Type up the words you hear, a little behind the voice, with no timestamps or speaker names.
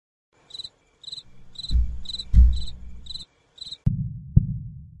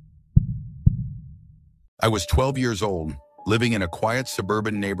I was 12 years old, living in a quiet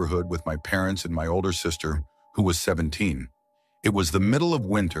suburban neighborhood with my parents and my older sister, who was 17. It was the middle of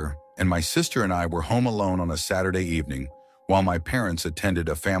winter, and my sister and I were home alone on a Saturday evening, while my parents attended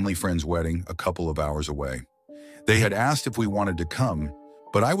a family friend's wedding a couple of hours away. They had asked if we wanted to come,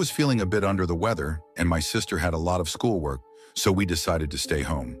 but I was feeling a bit under the weather, and my sister had a lot of schoolwork, so we decided to stay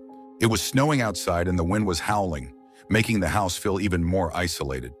home. It was snowing outside and the wind was howling, making the house feel even more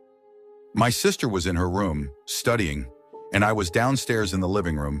isolated. My sister was in her room, studying, and I was downstairs in the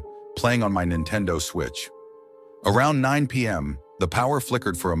living room, playing on my Nintendo Switch. Around 9 p.m., the power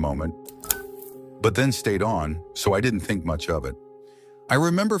flickered for a moment, but then stayed on, so I didn't think much of it. I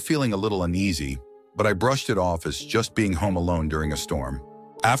remember feeling a little uneasy, but I brushed it off as just being home alone during a storm.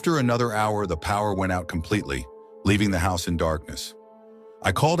 After another hour, the power went out completely, leaving the house in darkness.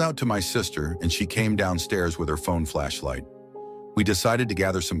 I called out to my sister, and she came downstairs with her phone flashlight. We decided to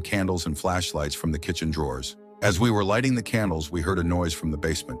gather some candles and flashlights from the kitchen drawers. As we were lighting the candles, we heard a noise from the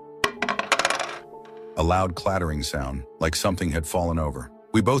basement. A loud clattering sound, like something had fallen over.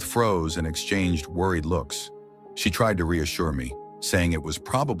 We both froze and exchanged worried looks. She tried to reassure me, saying it was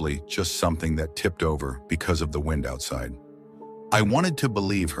probably just something that tipped over because of the wind outside. I wanted to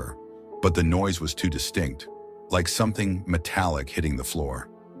believe her, but the noise was too distinct, like something metallic hitting the floor.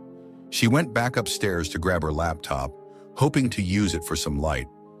 She went back upstairs to grab her laptop, hoping to use it for some light,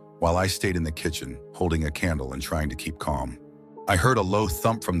 while I stayed in the kitchen, holding a candle and trying to keep calm. I heard a low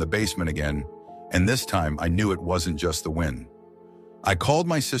thump from the basement again, and this time I knew it wasn't just the wind. I called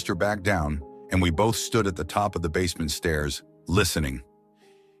my sister back down, and we both stood at the top of the basement stairs, listening.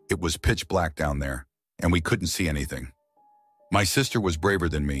 It was pitch black down there, and we couldn't see anything. My sister was braver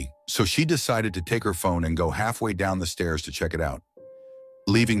than me, so she decided to take her phone and go halfway down the stairs to check it out,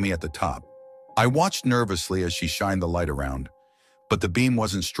 leaving me at the top. I watched nervously as she shined the light around, but the beam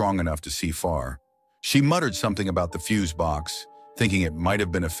wasn't strong enough to see far. She muttered something about the fuse box, thinking it might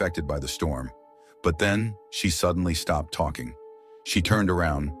have been affected by the storm. But then, she suddenly stopped talking. She turned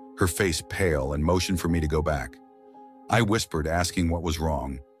around, her face pale, and motioned for me to go back. I whispered, asking what was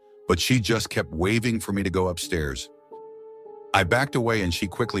wrong, but she just kept waving for me to go upstairs. I backed away and she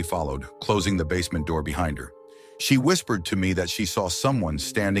quickly followed, closing the basement door behind her. She whispered to me that she saw someone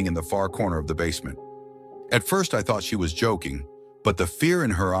standing in the far corner of the basement. At first I thought she was joking, but the fear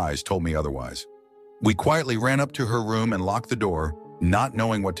in her eyes told me otherwise. We quietly ran up to her room and locked the door, not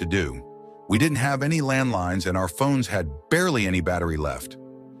knowing what to do. We didn't have any landlines and our phones had barely any battery left.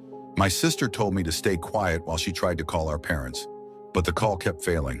 My sister told me to stay quiet while she tried to call our parents, but the call kept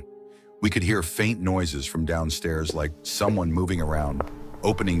failing. We could hear faint noises from downstairs, like someone moving around,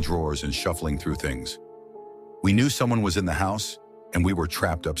 opening drawers and shuffling through things. We knew someone was in the house, and we were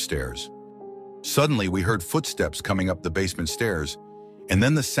trapped upstairs. Suddenly, we heard footsteps coming up the basement stairs, and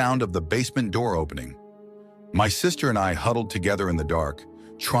then the sound of the basement door opening. My sister and I huddled together in the dark,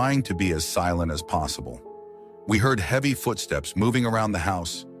 trying to be as silent as possible. We heard heavy footsteps moving around the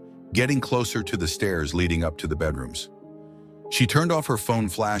house, getting closer to the stairs leading up to the bedrooms. She turned off her phone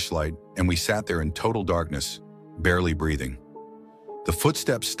flashlight, and we sat there in total darkness, barely breathing. The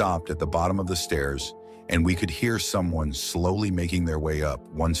footsteps stopped at the bottom of the stairs, and we could hear someone slowly making their way up,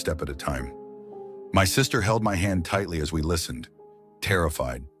 one step at a time. My sister held my hand tightly as we listened,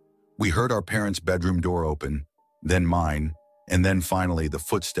 terrified. We heard our parents' bedroom door open, then mine, and then finally the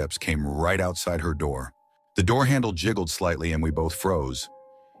footsteps came right outside her door. The door handle jiggled slightly and we both froze.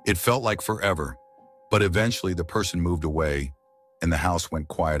 It felt like forever, but eventually the person moved away, and the house went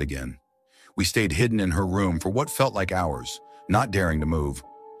quiet again. We stayed hidden in her room for what felt like hours, not daring to move.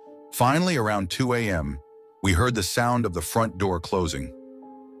 Finally, around 2 a.m., we heard the sound of the front door closing.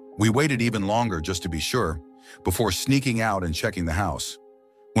 We waited even longer just to be sure, before sneaking out and checking the house.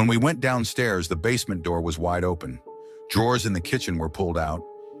 When we went downstairs, the basement door was wide open. Drawers in the kitchen were pulled out,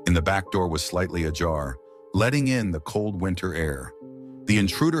 and the back door was slightly ajar, letting in the cold winter air. The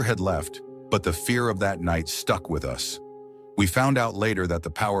intruder had left, but the fear of that night stuck with us. We found out later that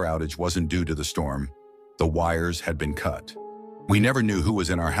the power outage wasn't due to the storm. The wires had been cut. We never knew who was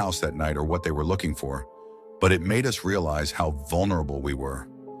in our house that night or what they were looking for, but it made us realize how vulnerable we were.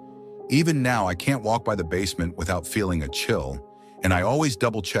 Even now, I can't walk by the basement without feeling a chill, and I always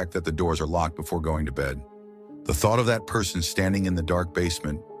double-check that the doors are locked before going to bed. The thought of that person standing in the dark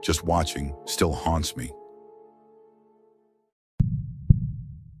basement, just watching, still haunts me.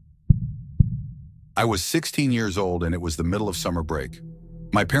 I was 16 years old and it was the middle of summer break.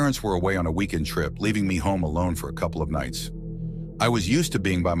 My parents were away on a weekend trip, leaving me home alone for a couple of nights. I was used to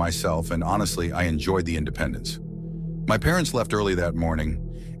being by myself and honestly, I enjoyed the independence. My parents left early that morning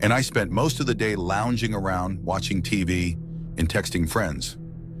and I spent most of the day lounging around, watching TV and texting friends.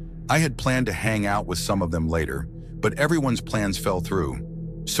 I had planned to hang out with some of them later, but everyone's plans fell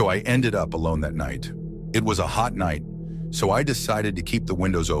through, so I ended up alone that night. It was a hot night, so I decided to keep the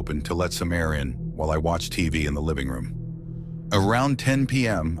windows open to let some air in while I watched TV in the living room. Around 10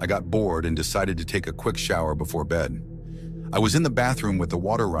 p.m., I got bored and decided to take a quick shower before bed. I was in the bathroom with the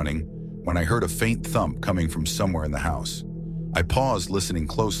water running when I heard a faint thump coming from somewhere in the house. I paused, listening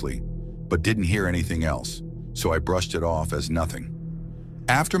closely, but didn't hear anything else, so I brushed it off as nothing.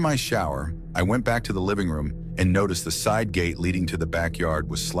 After my shower, I went back to the living room and noticed the side gate leading to the backyard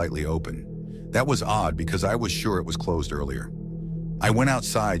was slightly open. That was odd because I was sure it was closed earlier. I went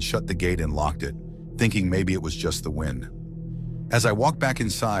outside, shut the gate, and locked it, thinking maybe it was just the wind. As I walked back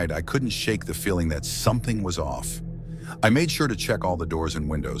inside, I couldn't shake the feeling that something was off. I made sure to check all the doors and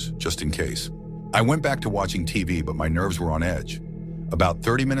windows, just in case. I went back to watching TV, but my nerves were on edge. About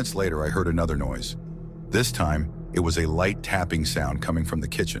 30 minutes later, I heard another noise. This time, it was a light tapping sound coming from the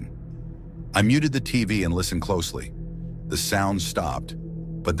kitchen. I muted the TV and listened closely. The sound stopped,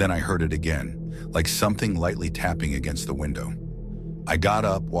 but then I heard it again, like something lightly tapping against the window. I got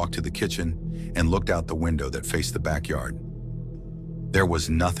up, walked to the kitchen, and looked out the window that faced the backyard. There was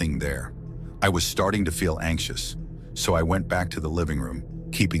nothing there. I was starting to feel anxious, so I went back to the living room,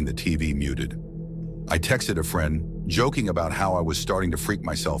 keeping the TV muted. I texted a friend, joking about how I was starting to freak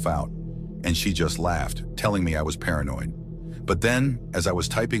myself out, and she just laughed, telling me I was paranoid. But then, as I was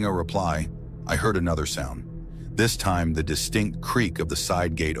typing a reply, I heard another sound. This time, the distinct creak of the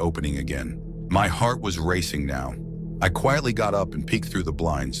side gate opening again. My heart was racing now. I quietly got up and peeked through the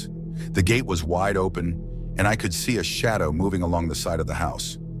blinds. The gate was wide open, and I could see a shadow moving along the side of the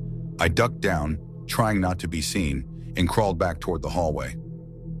house. I ducked down, trying not to be seen, and crawled back toward the hallway.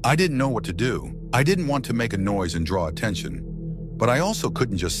 I didn't know what to do. I didn't want to make a noise and draw attention, but I also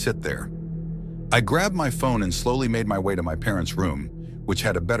couldn't just sit there. I grabbed my phone and slowly made my way to my parents' room, which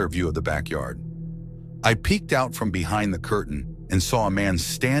had a better view of the backyard. I peeked out from behind the curtain and saw a man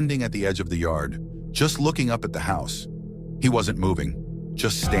standing at the edge of the yard, just looking up at the house. He wasn't moving,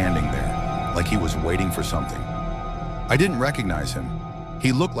 just standing there, like he was waiting for something. I didn't recognize him.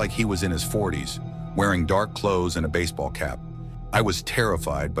 He looked like he was in his 40s, wearing dark clothes and a baseball cap. I was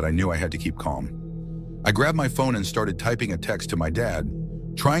terrified, but I knew I had to keep calm. I grabbed my phone and started typing a text to my dad,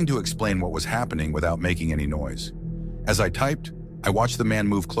 trying to explain what was happening without making any noise. As I typed, I watched the man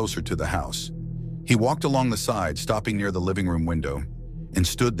move closer to the house. He walked along the side, stopping near the living room window, and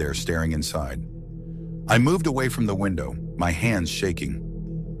stood there staring inside. I moved away from the window, my hands shaking.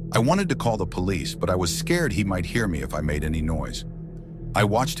 I wanted to call the police, but I was scared he might hear me if I made any noise. I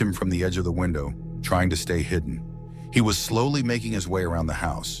watched him from the edge of the window, trying to stay hidden. He was slowly making his way around the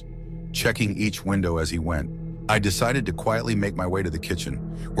house, checking each window as he went. I decided to quietly make my way to the kitchen,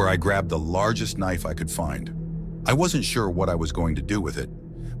 where I grabbed the largest knife I could find. I wasn't sure what I was going to do with it,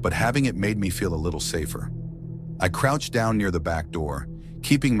 but having it made me feel a little safer. I crouched down near the back door,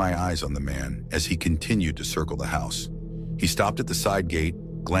 keeping my eyes on the man as he continued to circle the house. He stopped at the side gate,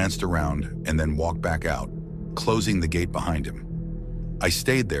 glanced around, and then walked back out, closing the gate behind him. I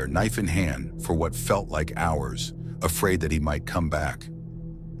stayed there, knife in hand, for what felt like hours, afraid that he might come back.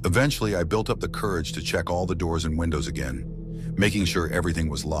 Eventually, I built up the courage to check all the doors and windows again, making sure everything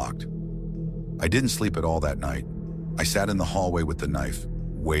was locked. I didn't sleep at all that night. I sat in the hallway with the knife,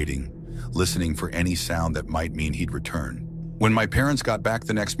 waiting, listening for any sound that might mean he'd return. When my parents got back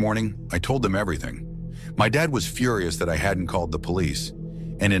the next morning, I told them everything. My dad was furious that I hadn't called the police,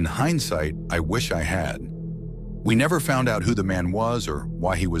 and in hindsight, I wish I had. We never found out who the man was or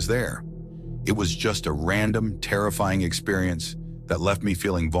why he was there. It was just a random, terrifying experience that left me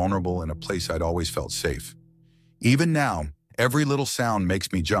feeling vulnerable in a place I'd always felt safe. Even now, every little sound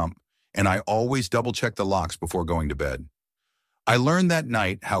makes me jump, and I always double-check the locks before going to bed. I learned that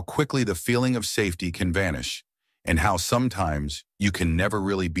night how quickly the feeling of safety can vanish, and how sometimes you can never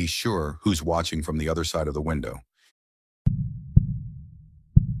really be sure who's watching from the other side of the window.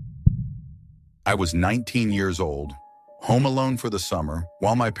 I was 19 years old, home alone for the summer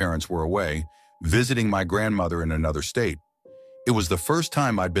while my parents were away, visiting my grandmother in another state. It was the first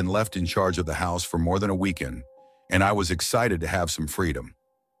time I'd been left in charge of the house for more than a weekend, and I was excited to have some freedom.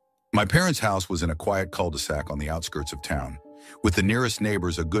 My parents' house was in a quiet cul-de-sac on the outskirts of town, with the nearest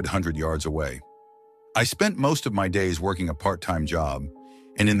neighbors a good 100 yards away. I spent most of my days working a part-time job,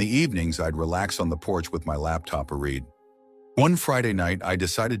 and in the evenings I'd relax on the porch with my laptop or read. One Friday night, I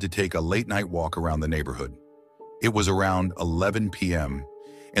decided to take a late-night walk around the neighborhood. It was around 11 p.m.,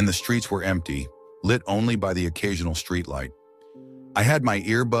 and the streets were empty, lit only by the occasional streetlight. I had my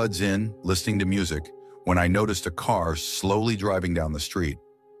earbuds in, listening to music, when I noticed a car slowly driving down the street.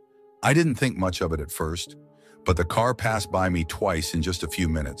 I didn't think much of it at first, but the car passed by me twice in just a few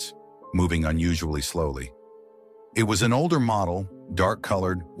minutes, moving unusually slowly. It was an older model,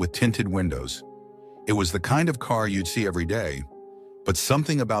 dark-colored, with tinted windows. It was the kind of car you'd see every day, but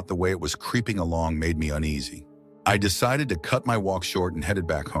something about the way it was creeping along made me uneasy. I decided to cut my walk short and headed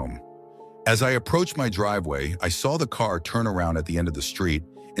back home. As I approached my driveway, I saw the car turn around at the end of the street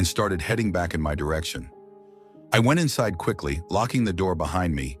and started heading back in my direction. I went inside quickly, locking the door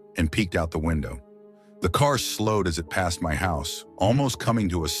behind me, and peeked out the window. The car slowed as it passed my house, almost coming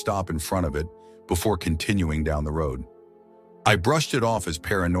to a stop in front of it before continuing down the road. I brushed it off as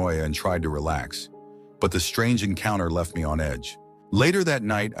paranoia and tried to relax, but the strange encounter left me on edge. Later that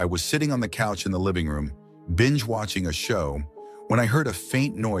night, I was sitting on the couch in the living room, binge-watching a show, when I heard a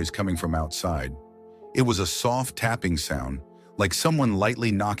faint noise coming from outside. It was a soft tapping sound, like someone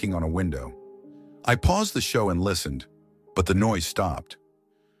lightly knocking on a window. I paused the show and listened, but the noise stopped.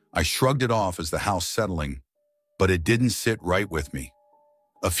 I shrugged it off as the house settling, but it didn't sit right with me.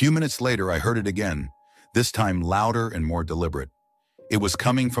 A few minutes later, I heard it again, this time louder and more deliberate. It was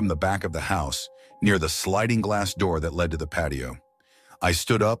coming from the back of the house, near the sliding glass door that led to the patio. I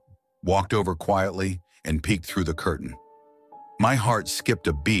stood up, walked over quietly, and peeked through the curtain. My heart skipped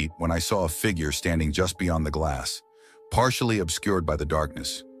a beat when I saw a figure standing just beyond the glass, partially obscured by the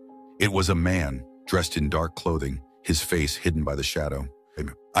darkness. It was a man, dressed in dark clothing, his face hidden by the shadow.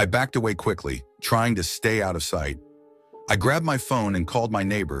 I backed away quickly, trying to stay out of sight. I grabbed my phone and called my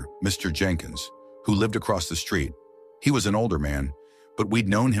neighbor, Mr. Jenkins, who lived across the street. He was an older man, but we'd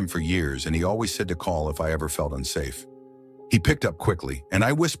known him for years, and he always said to call if I ever felt unsafe. He picked up quickly, and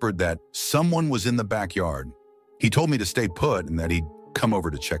I whispered that someone was in the backyard. He told me to stay put and that he'd come over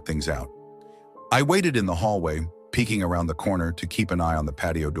to check things out. I waited in the hallway, peeking around the corner to keep an eye on the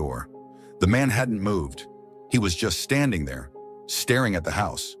patio door. The man hadn't moved. He was just standing there, staring at the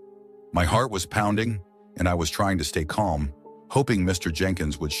house. My heart was pounding, and I was trying to stay calm, hoping Mr.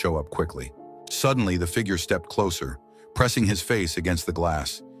 Jenkins would show up quickly. Suddenly, the figure stepped closer, pressing his face against the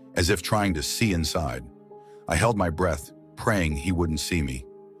glass, as if trying to see inside. I held my breath, praying he wouldn't see me.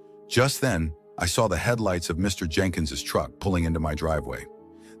 Just then, I saw the headlights of Mr. Jenkins's truck pulling into my driveway.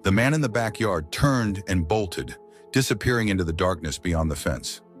 The man in the backyard turned and bolted, disappearing into the darkness beyond the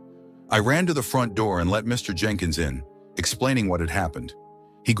fence. I ran to the front door and let Mr. Jenkins in, explaining what had happened.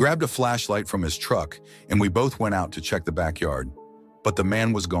 He grabbed a flashlight from his truck, and we both went out to check the backyard. But the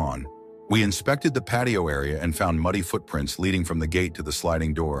man was gone. We inspected the patio area and found muddy footprints leading from the gate to the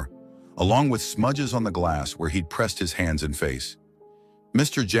sliding door, along with smudges on the glass where he'd pressed his hands and face.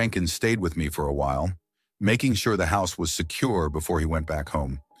 Mr. Jenkins stayed with me for a while, making sure the house was secure before he went back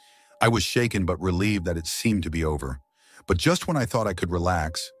home. I was shaken but relieved that it seemed to be over. But just when I thought I could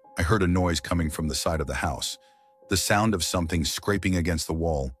relax, I heard a noise coming from the side of the house, the sound of something scraping against the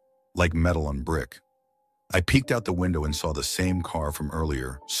wall, like metal on brick. I peeked out the window and saw the same car from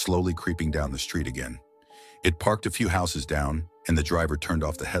earlier, slowly creeping down the street again. It parked a few houses down, and the driver turned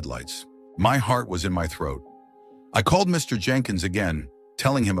off the headlights. My heart was in my throat. I called Mr. Jenkins again,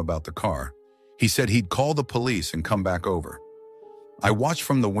 telling him about the car. He said he'd call the police and come back over. I watched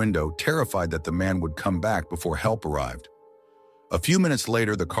from the window, terrified that the man would come back before help arrived. A few minutes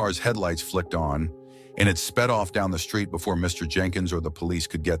later, the car's headlights flicked on, and it sped off down the street before Mr. Jenkins or the police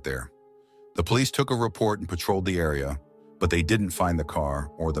could get there. The police took a report and patrolled the area, but they didn't find the car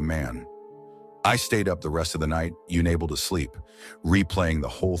or the man. I stayed up the rest of the night, unable to sleep, replaying the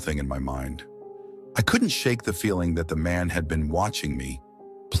whole thing in my mind. I couldn't shake the feeling that the man had been watching me,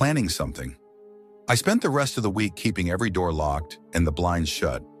 planning something. I spent the rest of the week keeping every door locked and the blinds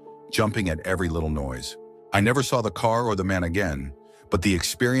shut, jumping at every little noise. I never saw the car or the man again, but the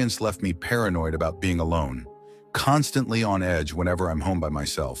experience left me paranoid about being alone, constantly on edge whenever I'm home by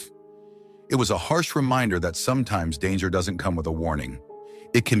myself. It was a harsh reminder that sometimes danger doesn't come with a warning.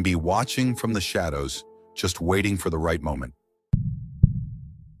 It can be watching from the shadows, just waiting for the right moment.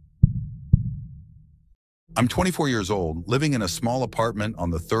 I'm 24 years old, living in a small apartment on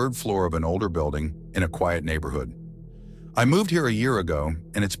the third floor of an older building in a quiet neighborhood. I moved here a year ago,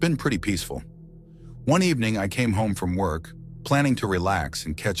 and it's been pretty peaceful. One evening, I came home from work, planning to relax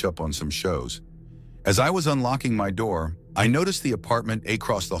and catch up on some shows. As I was unlocking my door, I noticed the apartment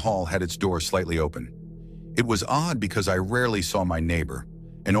across the hall had its door slightly open. It was odd because I rarely saw my neighbor,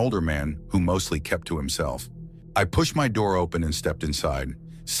 an older man who mostly kept to himself. I pushed my door open and stepped inside,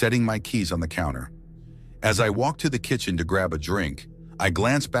 setting my keys on the counter. As I walked to the kitchen to grab a drink, I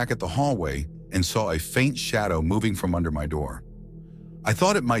glanced back at the hallway and saw a faint shadow moving from under my door. I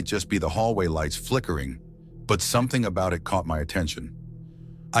thought it might just be the hallway lights flickering, but something about it caught my attention.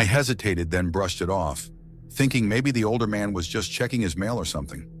 I hesitated, then brushed it off, thinking maybe the older man was just checking his mail or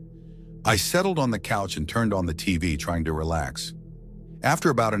something. I settled on the couch and turned on the TV, trying to relax. After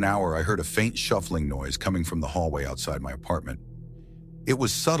about an hour, I heard a faint shuffling noise coming from the hallway outside my apartment. It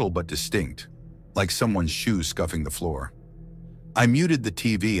was subtle but distinct, like someone's shoes scuffing the floor. I muted the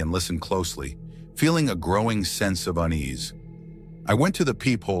TV and listened closely, feeling a growing sense of unease. I went to the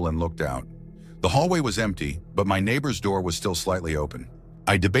peephole and looked out. The hallway was empty, but my neighbor's door was still slightly open.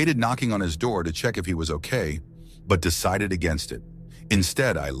 I debated knocking on his door to check if he was okay, but decided against it.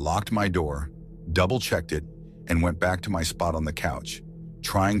 Instead, I locked my door, double-checked it, and went back to my spot on the couch,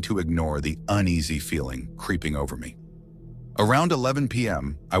 trying to ignore the uneasy feeling creeping over me. Around 11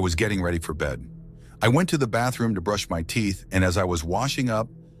 p.m., I was getting ready for bed. I went to the bathroom to brush my teeth, and as I was washing up,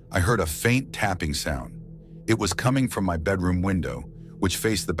 I heard a faint tapping sound. It was coming from my bedroom window, which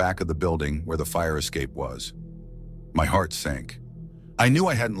faced the back of the building where the fire escape was. My heart sank. I knew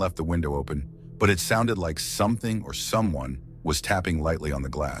I hadn't left the window open, but it sounded like something or someone was tapping lightly on the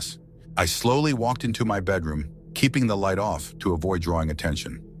glass. I slowly walked into my bedroom, keeping the light off to avoid drawing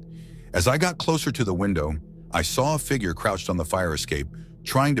attention. As I got closer to the window, I saw a figure crouched on the fire escape,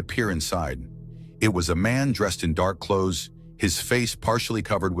 trying to peer inside. It was a man dressed in dark clothes, his face partially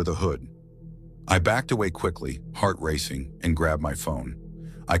covered with a hood. I backed away quickly, heart racing, and grabbed my phone.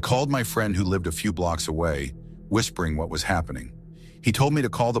 I called my friend who lived a few blocks away, whispering what was happening. He told me to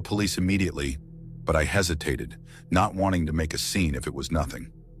call the police immediately, but I hesitated, not wanting to make a scene if it was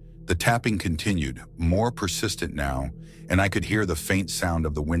nothing. The tapping continued, more persistent now, and I could hear the faint sound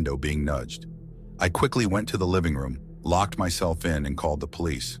of the window being nudged. I quickly went to the living room, locked myself in, and called the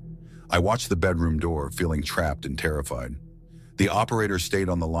police. I watched the bedroom door, feeling trapped and terrified. The operator stayed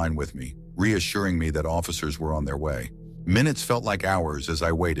on the line with me, reassuring me that officers were on their way. Minutes felt like hours as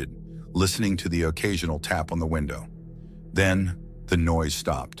I waited, listening to the occasional tap on the window. Then, the noise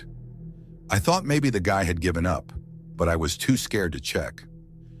stopped. I thought maybe the guy had given up, but I was too scared to check.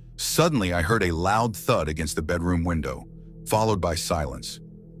 Suddenly, I heard a loud thud against the bedroom window, followed by silence.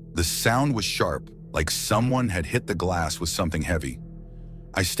 The sound was sharp, like someone had hit the glass with something heavy.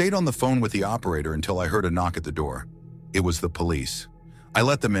 I stayed on the phone with the operator until I heard a knock at the door. It was the police. I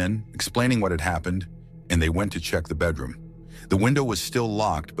let them in, explaining what had happened, and they went to check the bedroom. The window was still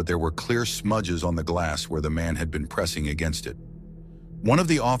locked, but there were clear smudges on the glass where the man had been pressing against it. One of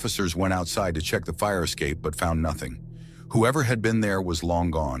the officers went outside to check the fire escape but found nothing. Whoever had been there was long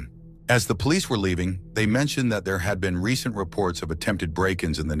gone. As the police were leaving, they mentioned that there had been recent reports of attempted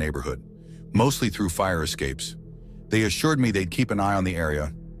break-ins in the neighborhood, mostly through fire escapes. They assured me they'd keep an eye on the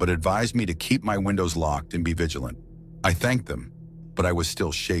area, but advised me to keep my windows locked and be vigilant. I thanked them, but I was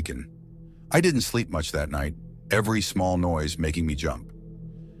still shaken. I didn't sleep much that night, every small noise making me jump.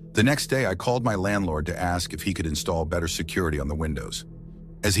 The next day, I called my landlord to ask if he could install better security on the windows.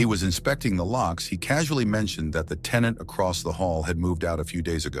 As he was inspecting the locks, he casually mentioned that the tenant across the hall had moved out a few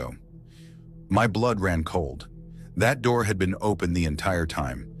days ago. My blood ran cold. That door had been open the entire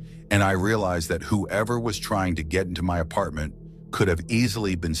time, and I realized that whoever was trying to get into my apartment could have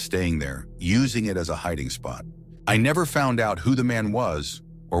easily been staying there, using it as a hiding spot. I never found out who the man was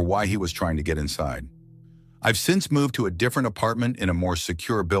or why he was trying to get inside. I've since moved to a different apartment in a more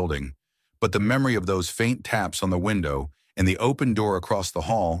secure building, but the memory of those faint taps on the window and the open door across the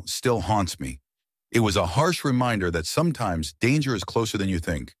hall still haunts me. It was a harsh reminder that sometimes danger is closer than you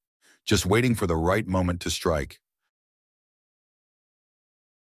think, just waiting for the right moment to strike.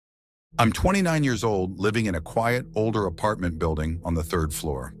 I'm 29 years old, living in a quiet, older apartment building on the 3rd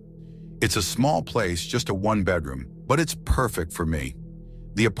floor. It's a small place, just a one-bedroom, but it's perfect for me.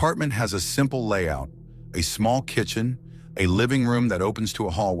 The apartment has a simple layout, a small kitchen, a living room that opens to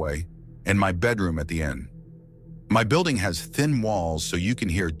a hallway, and my bedroom at the end. My building has thin walls, so you can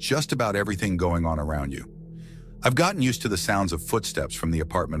hear just about everything going on around you. I've gotten used to the sounds of footsteps from the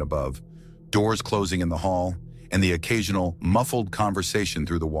apartment above, doors closing in the hall, and the occasional muffled conversation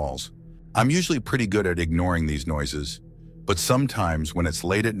through the walls. I'm usually pretty good at ignoring these noises, but sometimes when it's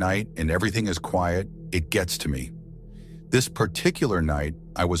late at night and everything is quiet, it gets to me. This particular night,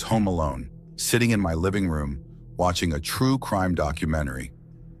 I was home alone, sitting in my living room, watching a true crime documentary.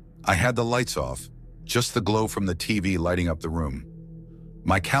 I had the lights off, just the glow from the TV lighting up the room.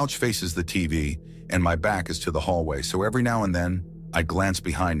 My couch faces the TV, and my back is to the hallway, so every now and then, I'd glance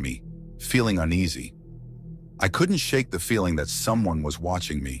behind me, feeling uneasy. I couldn't shake the feeling that someone was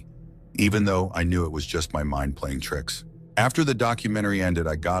watching me, even though I knew it was just my mind playing tricks. After the documentary ended,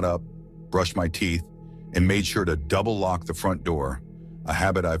 I got up, brushed my teeth, and made sure to double lock the front door, a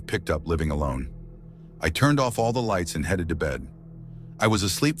habit I've picked up living alone. I turned off all the lights and headed to bed. I was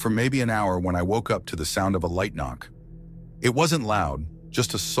asleep for maybe an hour when I woke up to the sound of a light knock. It wasn't loud,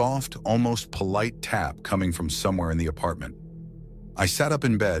 just a soft, almost polite tap coming from somewhere in the apartment. I sat up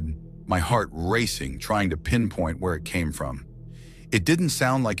in bed, my heart racing, trying to pinpoint where it came from. It didn't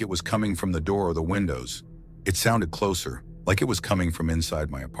sound like it was coming from the door or the windows. It sounded closer, like it was coming from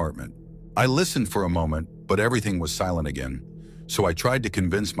inside my apartment. I listened for a moment, but everything was silent again, so I tried to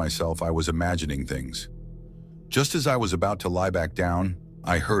convince myself I was imagining things. Just as I was about to lie back down,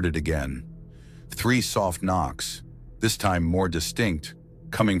 I heard it again. 3 soft knocks, this time more distinct,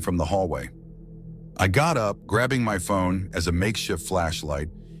 coming from the hallway. I got up, grabbing my phone as a makeshift flashlight,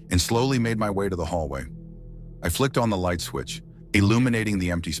 and slowly made my way to the hallway. I flicked on the light switch, illuminating the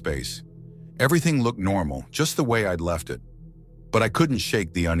empty space. Everything looked normal, just the way I'd left it. But I couldn't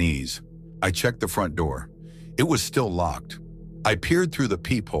shake the unease. I checked the front door. It was still locked. I peered through the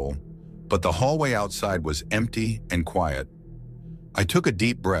peephole, but the hallway outside was empty and quiet. I took a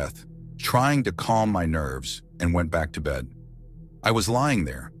deep breath, trying to calm my nerves, and went back to bed. I was lying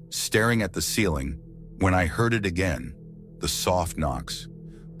there, staring at the ceiling, when I heard it again, the soft knocks.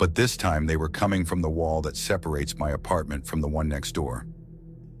 But this time they were coming from the wall that separates my apartment from the one next door.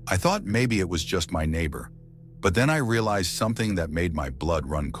 I thought maybe it was just my neighbor, but then I realized something that made my blood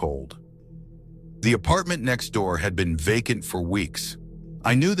run cold. The apartment next door had been vacant for weeks.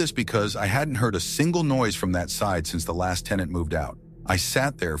 I knew this because I hadn't heard a single noise from that side since the last tenant moved out. I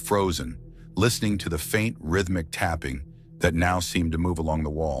sat there frozen, listening to the faint rhythmic tapping that now seemed to move along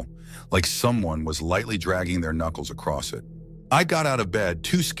the wall, like someone was lightly dragging their knuckles across it. I got out of bed,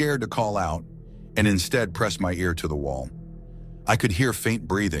 too scared to call out, and instead pressed my ear to the wall. I could hear faint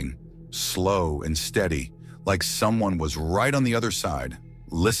breathing, slow and steady, like someone was right on the other side,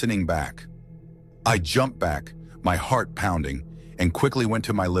 listening back. I jumped back, my heart pounding, and quickly went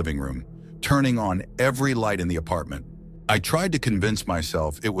to my living room, turning on every light in the apartment. I tried to convince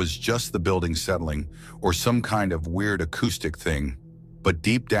myself it was just the building settling or some kind of weird acoustic thing, but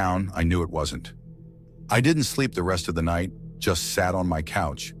deep down I knew it wasn't. I didn't sleep the rest of the night, just sat on my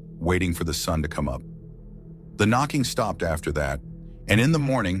couch, waiting for the sun to come up. The knocking stopped after that, and in the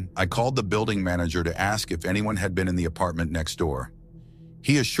morning, I called the building manager to ask if anyone had been in the apartment next door.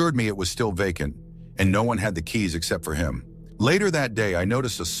 He assured me it was still vacant, and no one had the keys except for him. Later that day, I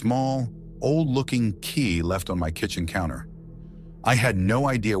noticed a small, old-looking key left on my kitchen counter. I had no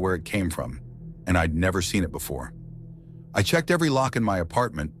idea where it came from, and I'd never seen it before. I checked every lock in my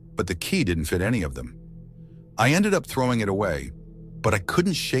apartment, but the key didn't fit any of them. I ended up throwing it away, but I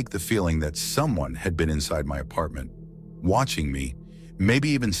couldn't shake the feeling that someone had been inside my apartment, watching me, maybe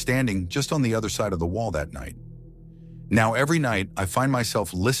even standing just on the other side of the wall that night. Now every night, I find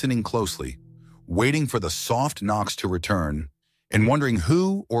myself listening closely, waiting for the soft knocks to return, and wondering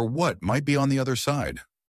who or what might be on the other side.